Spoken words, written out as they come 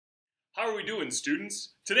How are we doing, students?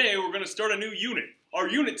 Today we're going to start a new unit. Our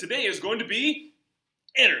unit today is going to be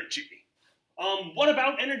energy. What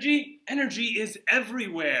about energy? Energy is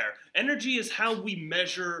everywhere. Energy is how we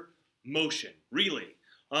measure motion, really.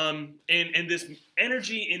 And this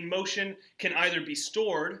energy in motion can either be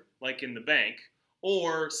stored, like in the bank,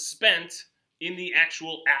 or spent in the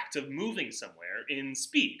actual act of moving somewhere in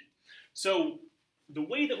speed. So the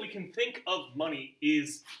way that we can think of money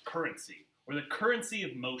is currency, or the currency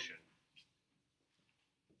of motion.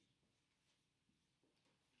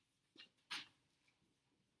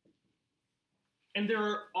 And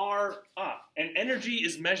and energy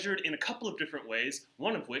is measured in a couple of different ways,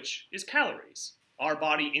 one of which is calories. Our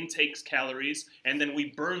body intakes calories, and then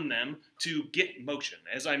we burn them to get motion.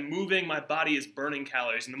 As I'm moving, my body is burning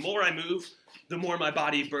calories, and the more I move, the more my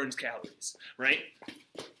body burns calories, right?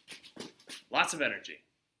 Lots of energy.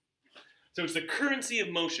 So it's the currency of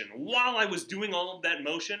motion. While I was doing all of that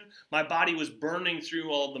motion, my body was burning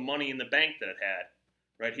through all of the money in the bank that it had,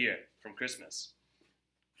 right here, from Christmas.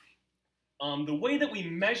 The way that we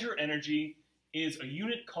measure energy is a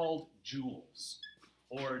unit called joules,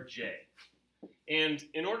 or J. And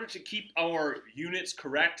in order to keep our units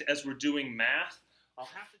correct as we're doing math,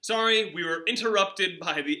 Sorry, we were interrupted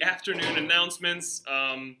by the afternoon announcements.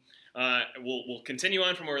 We'll continue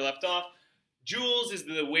on from where we left off. Joules is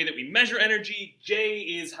the way that we measure energy. J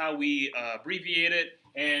is how we abbreviate it,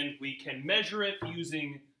 and we can measure it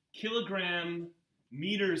using kilogram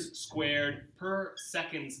meters squared per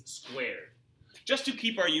seconds squared. Just to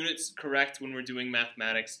keep our units correct when we're doing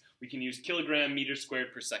mathematics, we can use kilogram meters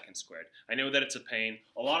squared per second squared. I know that it's a pain.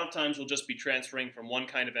 A lot of times we'll just be transferring from one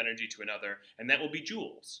kind of energy to another, and that will be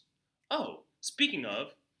joules. Oh, speaking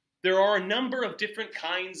of, there are a number of different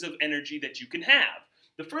kinds of energy that you can have.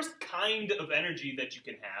 The first kind of energy that you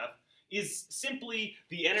can have is simply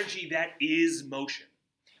the energy that is motion.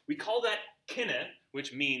 We call that kine,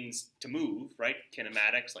 which means to move, right?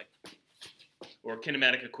 Kinematics, or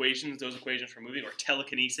kinematic equations, those equations for moving, or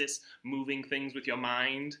telekinesis, moving things with your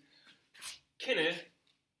mind. Kine,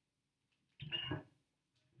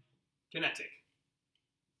 kinetic.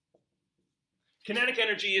 Kinetic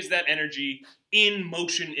energy is that energy in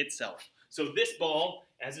motion itself. So this ball,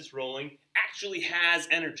 as it's rolling, actually has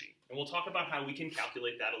energy. And we'll talk about how we can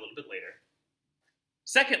calculate that a little bit later.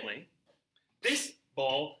 Secondly, this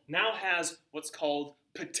ball now has what's called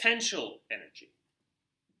potential energy.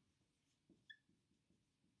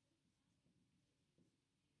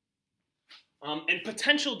 And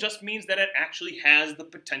potential just means that it actually has the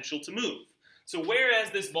potential to move. So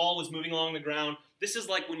whereas this ball was moving along the ground, this is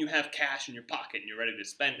like when you have cash in your pocket and you're ready to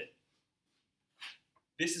spend it.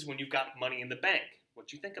 This is when you've got money in the bank. What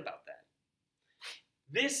do you think about that?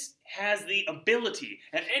 This has the ability,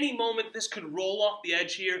 at any moment this could roll off the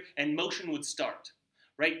edge here and motion would start,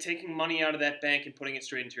 right? Taking money out of that bank and putting it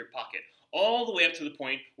straight into your pocket. All the way up to the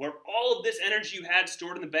point where all of this energy you had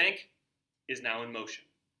stored in the bank is now in motion.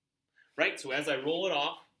 Right, so as I roll it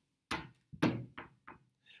off,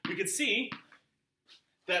 we can see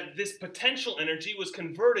that this potential energy was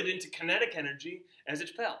converted into kinetic energy as it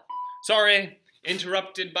fell. Sorry,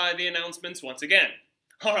 interrupted by the announcements once again.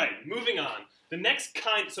 All right, moving on. The next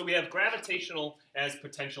kind, so we have gravitational as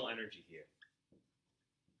potential energy here.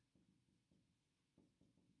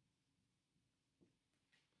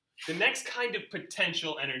 The next kind of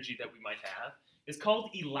potential energy that we might have is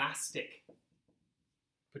called elastic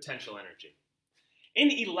potential energy. In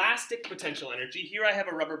elastic potential energy, here I have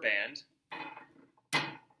a rubber band,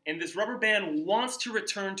 and this rubber band wants to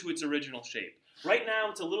return to its original shape. Right now,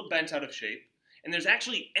 it's a little bent out of shape, and there's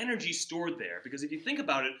actually energy stored there, because if you think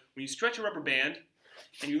about it, when you stretch a rubber band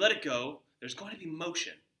and you let it go, there's going to be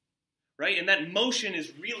motion, right? And that motion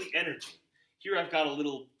is really energy. Here I've got a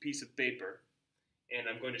little piece of paper, and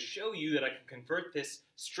I'm going to show you that I can convert this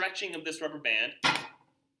stretching of this rubber band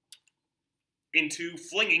into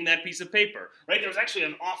flinging that piece of paper, right? There's actually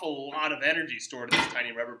an awful lot of energy stored in this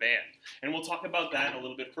tiny rubber band, and we'll talk about that a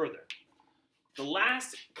little bit further. The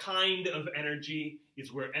last kind of energy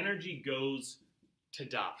is where energy goes to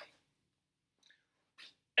die.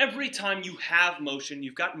 Every time you have motion,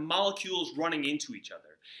 you've got molecules running into each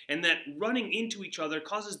other, and that running into each other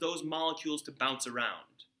causes those molecules to bounce around.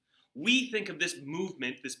 We think of this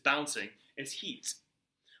movement, this bouncing, as heat.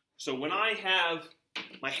 So when I have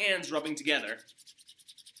my hands rubbing together,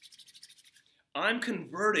 I'm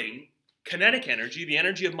converting kinetic energy, the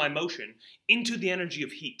energy of my motion, into the energy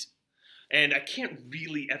of heat. And I can't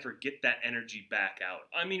really ever get that energy back out.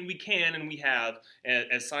 I mean, we can and we have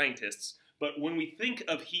as scientists, but when we think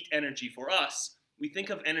of heat energy for us, we think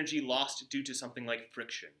of energy lost due to something like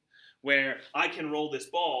friction, where I can roll this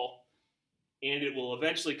ball and it will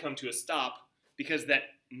eventually come to a stop because that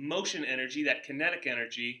motion energy, that kinetic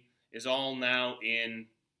energy, is all now in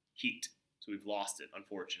heat. So we've lost it,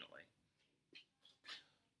 unfortunately.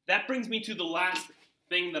 That brings me to the last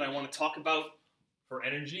thing that I want to talk about for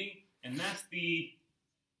energy, and that's the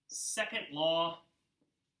second law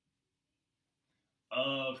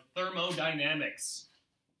of thermodynamics.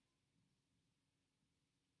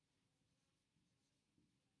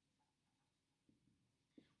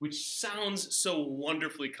 Which sounds so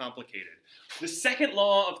wonderfully complicated. The second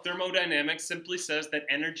law of thermodynamics simply says that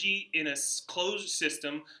energy in a closed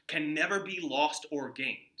system can never be lost or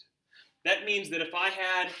gained. That means that if I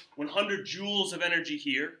had 100 joules of energy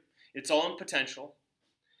here, it's all in potential,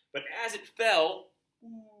 but as it fell,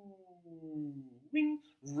 wing,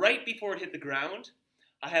 right before it hit the ground,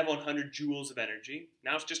 I have 100 joules of energy.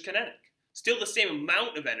 Now it's just kinetic. Still the same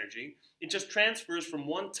amount of energy, it just transfers from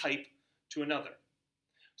one type to another.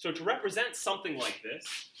 So to represent something like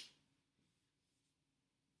this,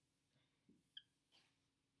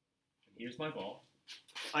 here's my ball.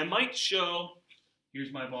 I might show,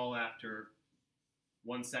 here's my ball after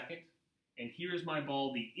 1 second, and here's my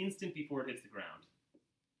ball the instant before it hits the ground.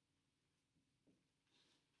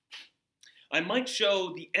 I might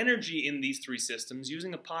show the energy in these three systems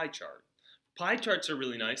using a pie chart. Pie charts are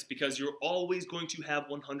really nice because you're always going to have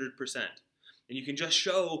 100%. And you can just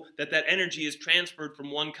show that that energy is transferred from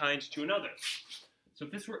one kind to another. So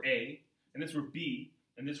if this were A, and this were B,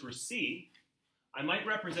 and this were C, I might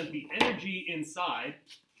represent the energy inside.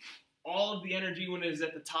 All of the energy when it is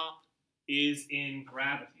at the top is in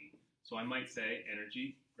gravity. So I might say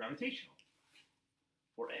energy gravitational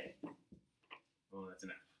for A. Oh, that's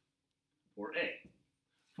an F. For A.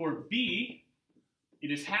 For B,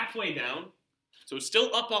 it is halfway down. So it's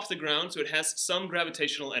still up off the ground, so it has some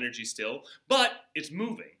gravitational energy still, but it's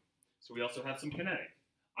moving. So we also have some kinetic.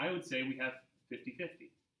 I would say we have 50-50.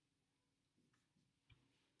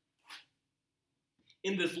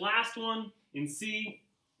 In this last one, in C,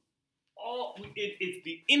 it's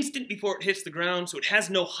the instant before it hits the ground, so it has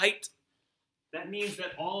no height. That means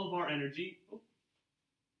that all of our energy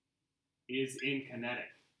is in kinetic.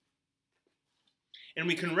 And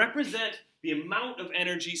we can represent the amount of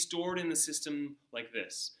energy stored in the system like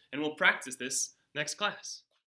this. And we'll practice this next class.